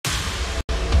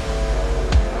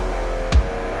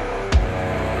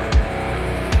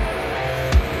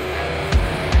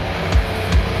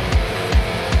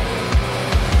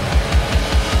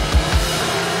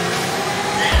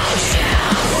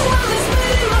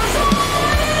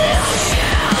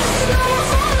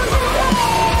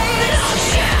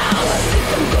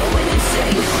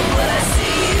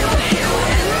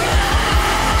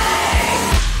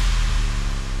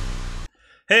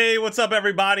what's up,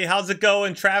 everybody? How's it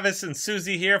going? Travis and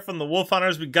Susie here from the Wolf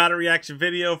Hunters. We got a reaction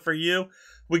video for you.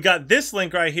 We got this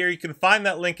link right here. You can find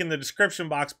that link in the description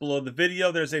box below the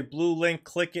video. There's a blue link.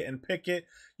 Click it and pick it.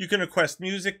 You can request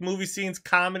music, movie scenes,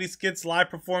 comedy skits, live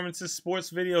performances, sports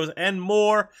videos, and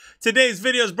more. Today's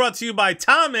video is brought to you by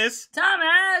Thomas.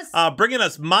 Bringing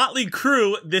us Motley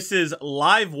Crue. This is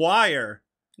Live Wire.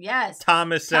 Yes.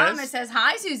 Thomas says,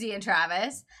 hi, Susie and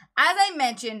Travis. As I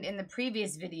mentioned in the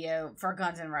previous video for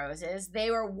Guns N' Roses,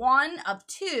 they were one of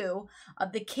two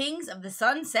of the Kings of the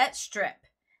Sunset Strip.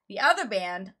 The other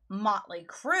band, Motley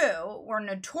Crue, were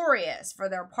notorious for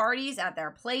their parties at their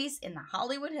place in the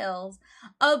Hollywood Hills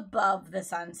above the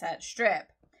Sunset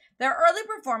Strip. Their early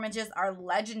performances are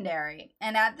legendary,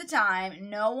 and at the time,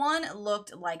 no one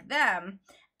looked like them,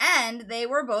 and they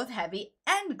were both heavy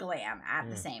and glam at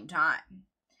the same time.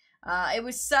 It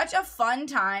was such a fun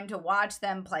time to watch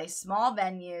them play small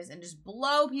venues and just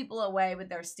blow people away with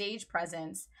their stage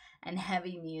presence and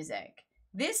heavy music.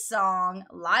 This song,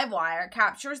 Live Wire,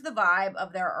 captures the vibe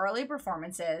of their early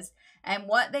performances and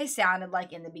what they sounded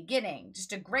like in the beginning.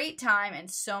 Just a great time and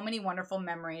so many wonderful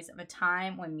memories of a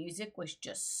time when music was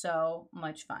just so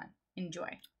much fun.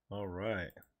 Enjoy. All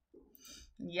right.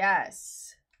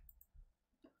 Yes.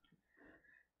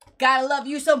 Gotta love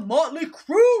you some Motley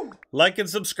Crue. Like and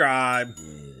subscribe.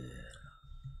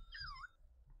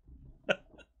 All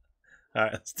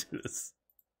right, let's do this.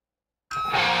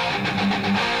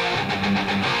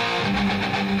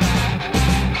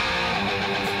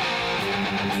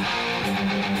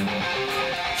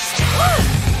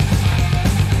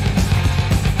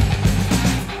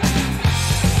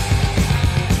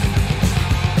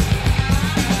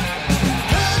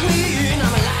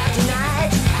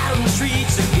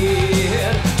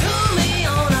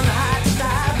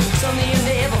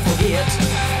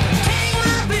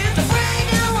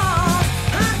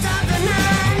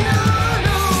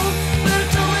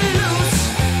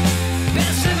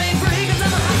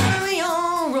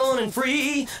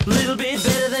 Free, a little bit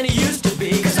better than it used to be,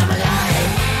 'cause I'm alive.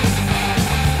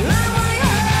 Live wire,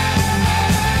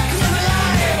 'cause I'm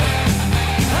alive.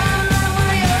 I'm live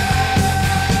wire,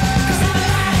 'cause I'm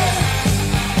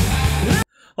alive.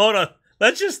 Hold on.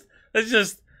 Let's just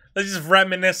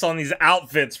reminisce on these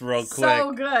outfits real quick.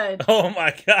 So good. Oh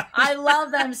my god. I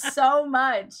love them so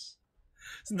much.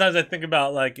 Sometimes I think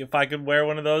about, like, if I could wear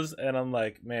one of those, and I'm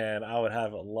like, man, I would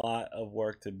have a lot of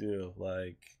work to do,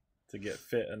 like, to get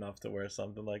fit enough to wear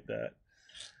something like that.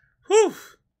 Whew!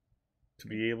 To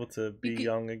be able to be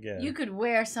young again. You could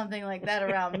wear something like that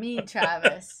around me,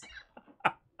 Travis.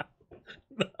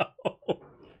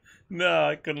 No,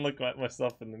 I couldn't look at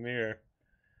myself in the mirror.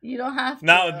 You don't have to.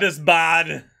 Not with this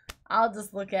bod. I'll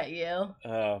just look at you.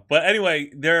 But anyway,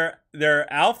 their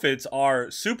outfits are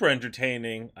super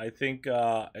entertaining. I think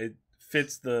it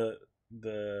fits the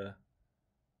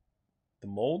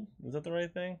mold. Is that the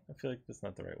right thing? I feel like that's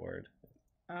not the right word.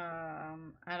 I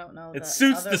don't know. It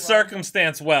suits the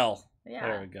circumstance well. Yeah.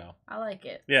 There we go. I like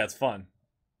it. Yeah, it's fun.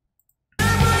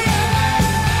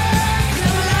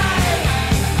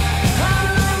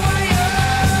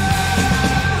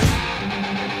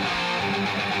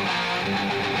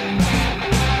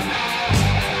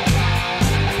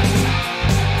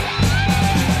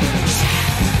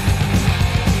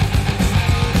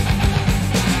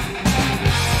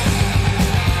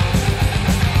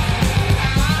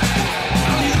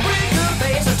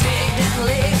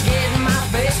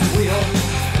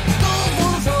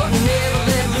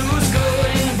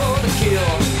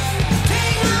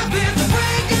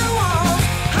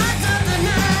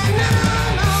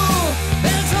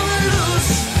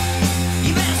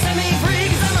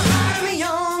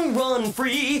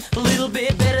 Free, a little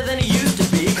bit better than it used to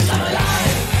be, 'cause I'm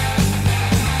alive.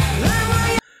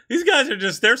 These guys are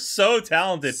they're so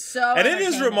talented. And it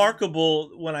is remarkable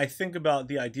when I think about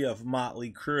the idea of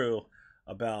Motley Crue,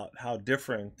 about how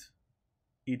different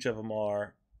each of them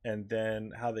are, and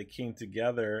then how they came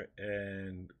together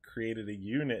and created a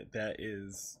unit that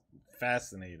is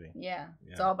fascinating. Yeah.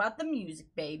 It's all about the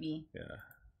music, baby. Yeah.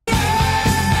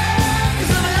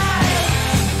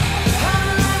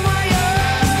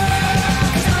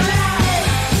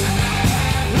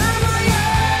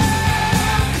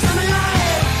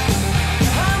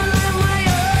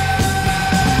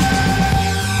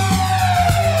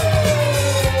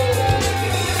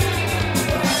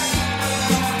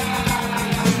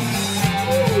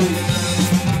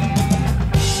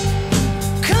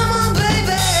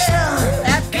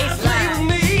 That bass line.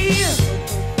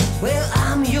 Well,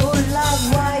 I'm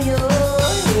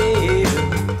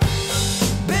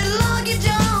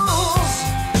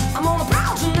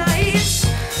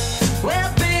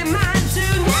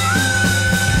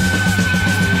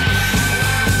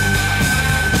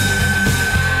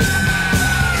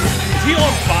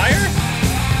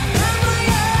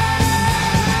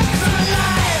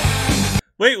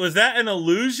Wait, was that an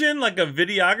illusion, like a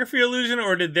videography illusion,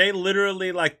 or did they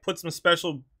literally like put some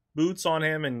special boots on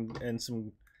him and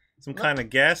some kind of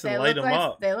gas and light him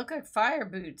up? They look like fire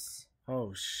boots.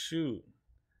 Oh shoot,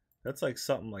 that's like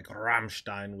something like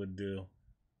Rammstein would do.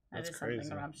 That's crazy.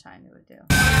 Something Rammstein would do.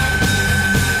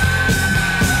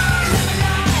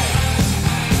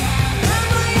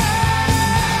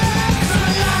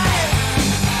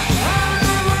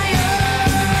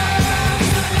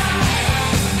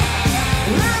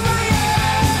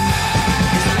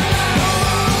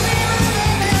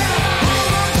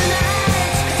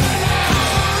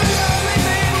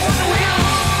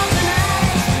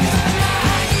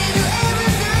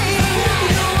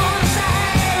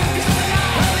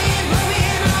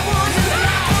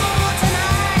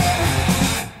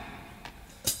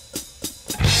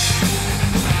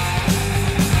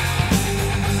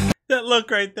 That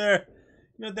look right there.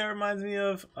 You know what that reminds me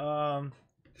of? Let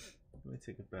me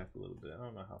take it back a little bit. I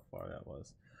don't know how far that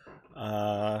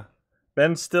was.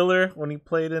 Ben Stiller when he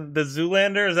played in the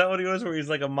Zoolander. Is that what he was? Where he's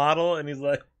like a model and he's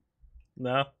like,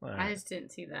 no. All right. I just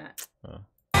didn't see that. Oh.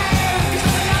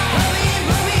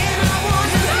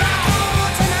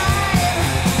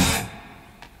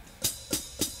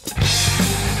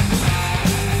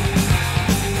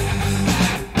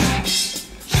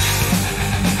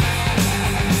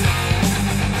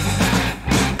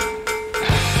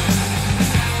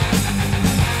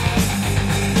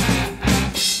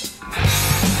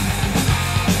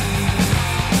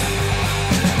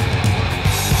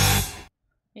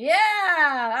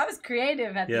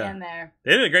 Creative at the end there.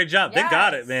 They did a great job. Yes. They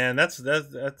got it, man.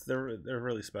 They're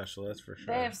really special. That's for sure.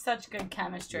 They have such good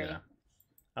chemistry.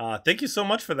 Yeah. Thank you so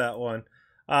much for that one,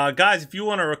 guys. If you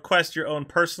want to request your own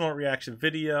personal reaction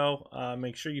video,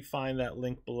 make sure you find that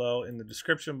link below in the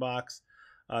description box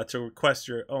to request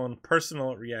your own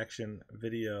personal reaction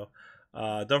video.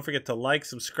 Don't forget to like,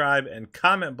 subscribe, and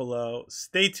comment below.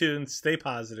 Stay tuned. Stay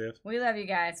positive. We love you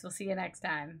guys. We'll see you next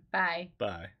time. Bye.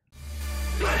 Bye.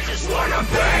 I just wanna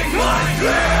break my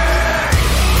dreams.